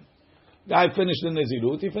Nazirut thing. Guy finished the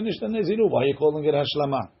Nazirut. He finished the Nazirut. Why are you calling it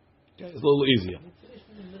hashlama? Okay, it's a little easier.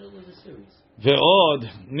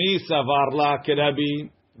 Ve'od mi savar la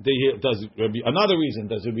keRabbi. Does Rabbi, another reason,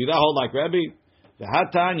 does Rabbi Yehuda hold like Rabbi?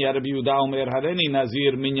 V'hatan ya Rabbi Yehuda omer hareni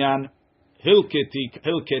nazir minyan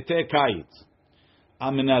hilkete kayitz.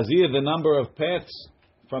 I'm a nazir the number of paths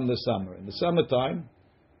from the summer. In the summertime,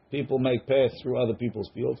 people make paths through other people's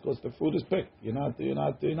fields because the fruit is picked. You're not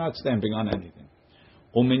stamping on anything.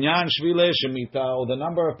 Uminyan shvile shemitah, or the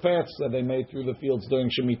number of paths that they made through the fields during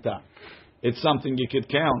shemitah. It's something you could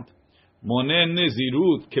count. Monen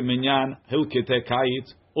nezirut keminyan hilkete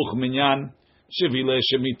kayitz. Uchminyan shivile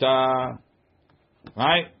shemitah.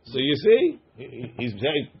 Right? So you see, he's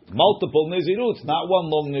saying multiple niziruts, not one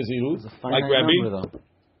long nizirut, like Rabbi.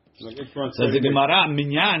 Says the Gemara,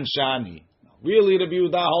 minyan shani. Really, Rabbi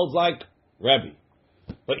Yehuda holds like Rabbi.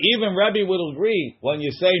 But even Rabbi would agree when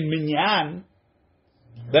you say minyan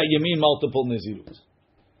that you mean multiple niziruts.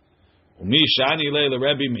 Umi shani le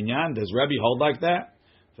Rabbi minyan. Does Rabbi hold like that?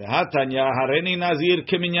 V'hatanya hareni nazir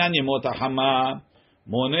keminyan yemot hama.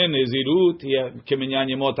 Mone nezirut keminyan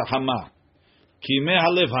yemot hama. Kime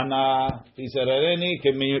halevana. He said, "Areni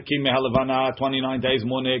kime halevana. 29 days.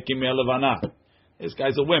 Mone kime halevana." This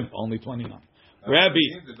guy's a wimp. Only 29. Rabbi.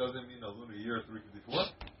 It doesn't mean a lunar year 354.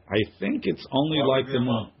 I think it's only like the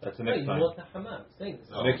moon. That's the next time. No,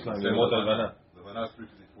 Next time. Yemot halevana. Halevana is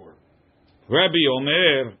 354. Rabbi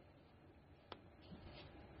Omer.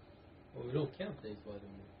 Well, we don't count days by the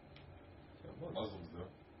moon. Muslims do.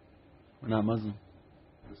 We're not Muslim.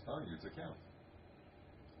 I'm just telling you, it's a count.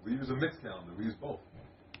 We use a mixed calendar. We use both.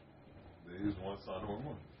 They use one sun or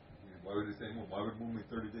moon. Why would they say moon? Why would moon mean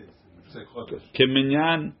 30 days? Would you say chodesh?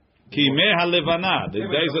 Keminyan kime halevana. The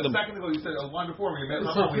days of the. A second ago you said a line before me.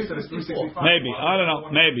 We said it's 365. Maybe I don't know.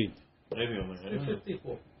 Maybe.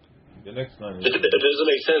 354. The next time. It doesn't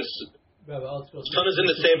make sense. Sun is in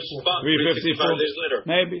the same spot 365 days later.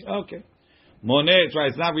 Maybe. Okay. Moneh, right?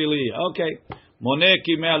 It's not really okay. Moneh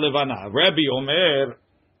kimeh levana. Rabbi Omer,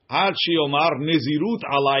 Ad Shi Omar Nizirut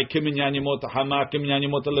alai kiminyan yemot hama kiminyan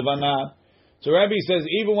yemot levana. So Rabbi says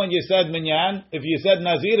even when you said minyan, if you said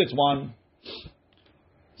nazir, it's one.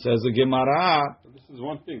 Says the Gemara. This is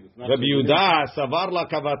one thing. Rabbi Yehuda savar la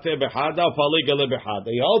kavate bechada paliga le bechada.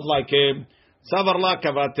 He holds like him. Savar la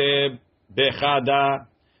kavate bechada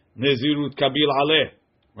nizirut kabil aleh.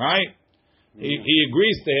 Right? He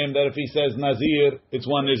agrees to him that if he says nazir, it's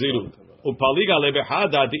one nizirut. Upaliga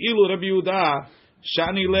lebehada the ilu Rabbi Yehuda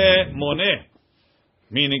shani le moneh.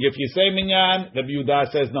 Meaning, if you say minyan, Rabbi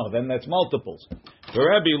Yehuda says no, then that's multiples. The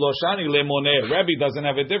Rabbi lo shani le moneh. Rabbi doesn't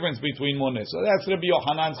have a difference between moneh. So that's Rabbi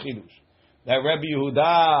Yochanan's chidush. That Rabbi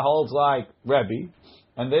Yehuda holds like Rabbi,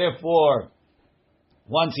 and therefore,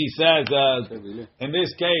 once he says in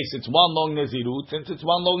this case it's one long nazirut, since it's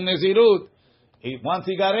one long nazirut. Once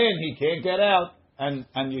he got in, he can't get out,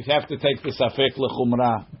 and you have to take the safek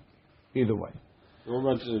lechumrah. Either way. What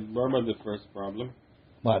about the first problem?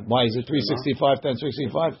 What? Why is it 365 times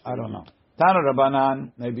 365? I don't know. Tana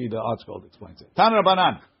Rabbanan, maybe the ArtScroll explains it. Tana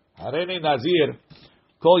Rabbanan, Hareni Nazir,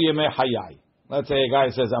 Kol Yemei Hayai. Let's say a guy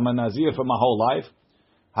says, I'm a Nazir for my whole life.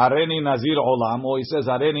 Hareni Nazir Olam, or he says,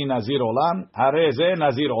 Hareni Nazir Olam, Hareze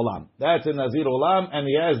Nazir Olam. That's a Nazir Olam, and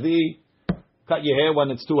he has the cut your hair when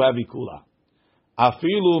it's too heavy kula.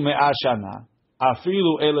 Afilu me'ashana,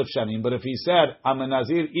 afilu elef shanim. But if he said, I'm a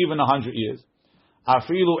Nazir even 100 years,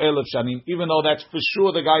 afilu elef shanim, even though that's for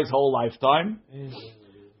sure the guy's whole lifetime,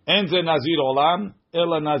 enze Nazir olam,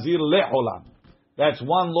 ela Nazir le'olam. That's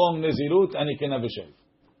one long Nazirut, and he can never shave.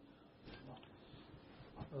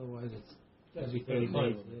 Otherwise, it's every 30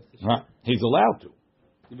 days. Right. He's allowed to.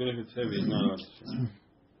 Even if it's heavy, he's not allowed to shave.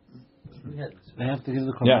 They have to give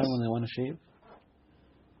the korban Yes. when they want to shave?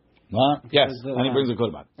 Huh? Yes, and he brings a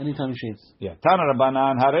korban. Anytime he shaves. Yeah. Tana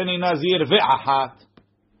Rabbanan, Hareni Nazir ve'ahat.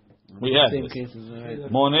 We have Same this. cases, right?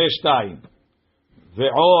 Moneh shtayim.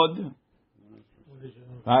 Ve'od.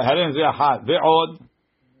 Hareni ve'ahat. Ve'od.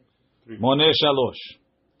 Moneh shalosh.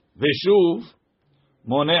 Ve'shuv.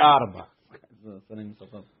 Moneh arba.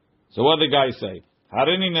 So what the guys say?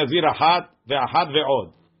 Hareni Nazir ahat ve'ahat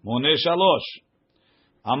ve'od. Moneh shalosh.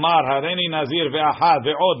 Amar Hareni Nazir ve'ahat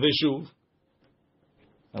ve'od ve'shuv.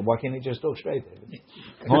 And why can't he just go straight?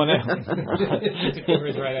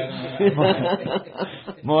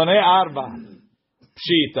 Moneh arba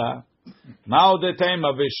pshita mao de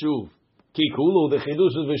tema veshuv kikulu the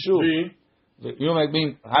chidus of veshuv You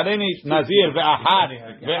mean Hareni Nazir ve'Ahad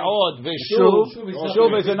ve'Od ve'Shuv.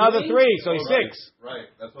 Shuv is another 3, so he's 6. Right.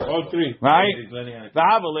 That's what All 3. Right?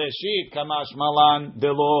 V'Havel Eshit Kamash Malan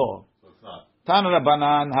Delo. So it's not. Tan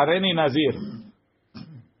Rabbanan Hareni Nazir.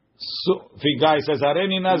 If guy says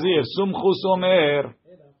Hareni Nazir Sumchu Somer.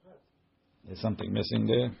 There's something missing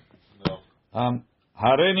there. No.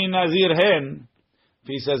 Hareni Nazir Hen. If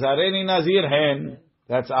he says Hareni Nazir Hen,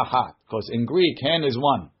 that's Ahad. Because in Greek, Hen is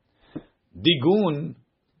 1. Digun,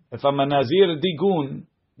 if I'm a Nazir Digun,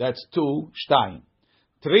 that's 2, Shtayim.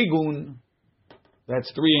 Trigun,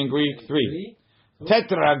 that's 3 in Greek, 3.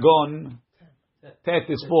 Tetragon, Tet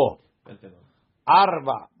is 4.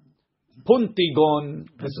 Arba, Puntigon,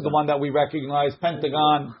 this is the one that we recognize,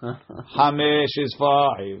 Pentagon. Hamesh is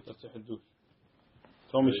 5.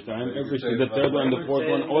 The third one, the fourth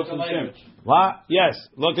one, also the same. What? Yes.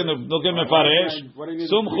 Look at Mefaresh.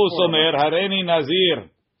 Sumchu Somer, Hareni Nazir.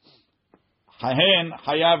 Hahen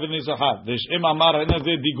Hayav Nizahad. Vishim Amar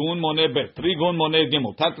Nazir Digun Mone Bet. Trigun Mone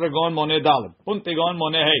Gimel. Tatragon Mone Dalet. Puntigon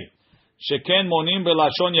Mone Hey. Sheken Monim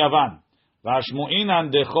Belashon Yavan.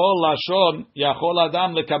 Vashmuinan Dechol Lashon Yachol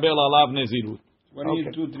Adam Lekabel Alav Nezirut. Why don't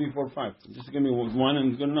you 2, 3, 4, 5? Just give me one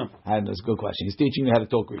and it's good enough. That's a good question. He's teaching you how to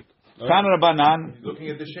talk Greek. Kan Rabbanan. Looking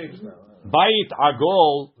at the shapes now. Bait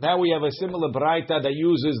Agol. Now we have a similar braita that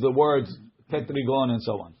uses the words Tetrigon and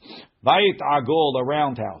so on. Bait Agol, a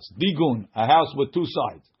round house. Digun, a house with 2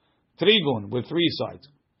 sides. Trigun, with 3 sides.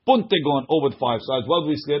 Puntegon, with 5 sides. What do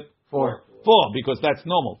we skip? 4, because that's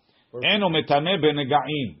normal. Eno metame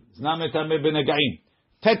benega'im. It's not metame benega'im.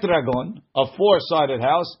 Tetragon, a 4-sided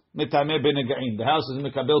house. Metame benega'im. The house is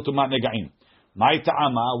mekabel to mat nega'im. My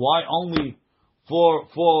ta'ama, why only 4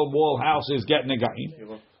 wall houses get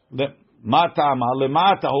negaim? Matama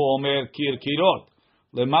lemata hu omer kirot,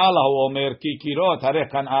 lemala hu omer kirot.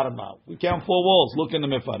 Harekan arba. We count 4 walls. Look in the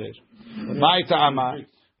mefaresh. Matama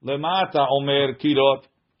lemata omer kirot.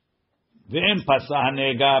 Ve'em pasah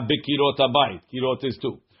nega bekirot abayit. Kirot is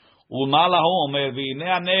 2. Umala hu omer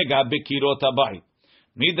v'ine nega bekirot abayit.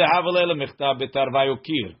 Mida havelele mechtav betarvayu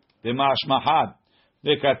kir. Demash mahad.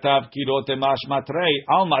 Vekatav kirot emash matrei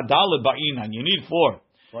alma dale ba'inan. You need 4.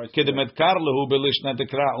 Kedemet karlehu belishna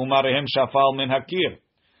dekra umarehem shafal min hakir.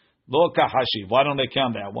 Lo kahashi. Why don't they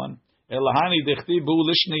count that one? Elahani dechti bu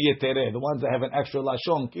lishna yetere. The ones that have an extra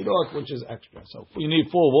lashon kirot, which is extra. So if you need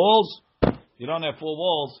 4 walls, if you don't have 4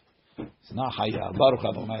 walls, it's not hayal. Baruch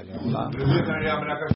Adonai.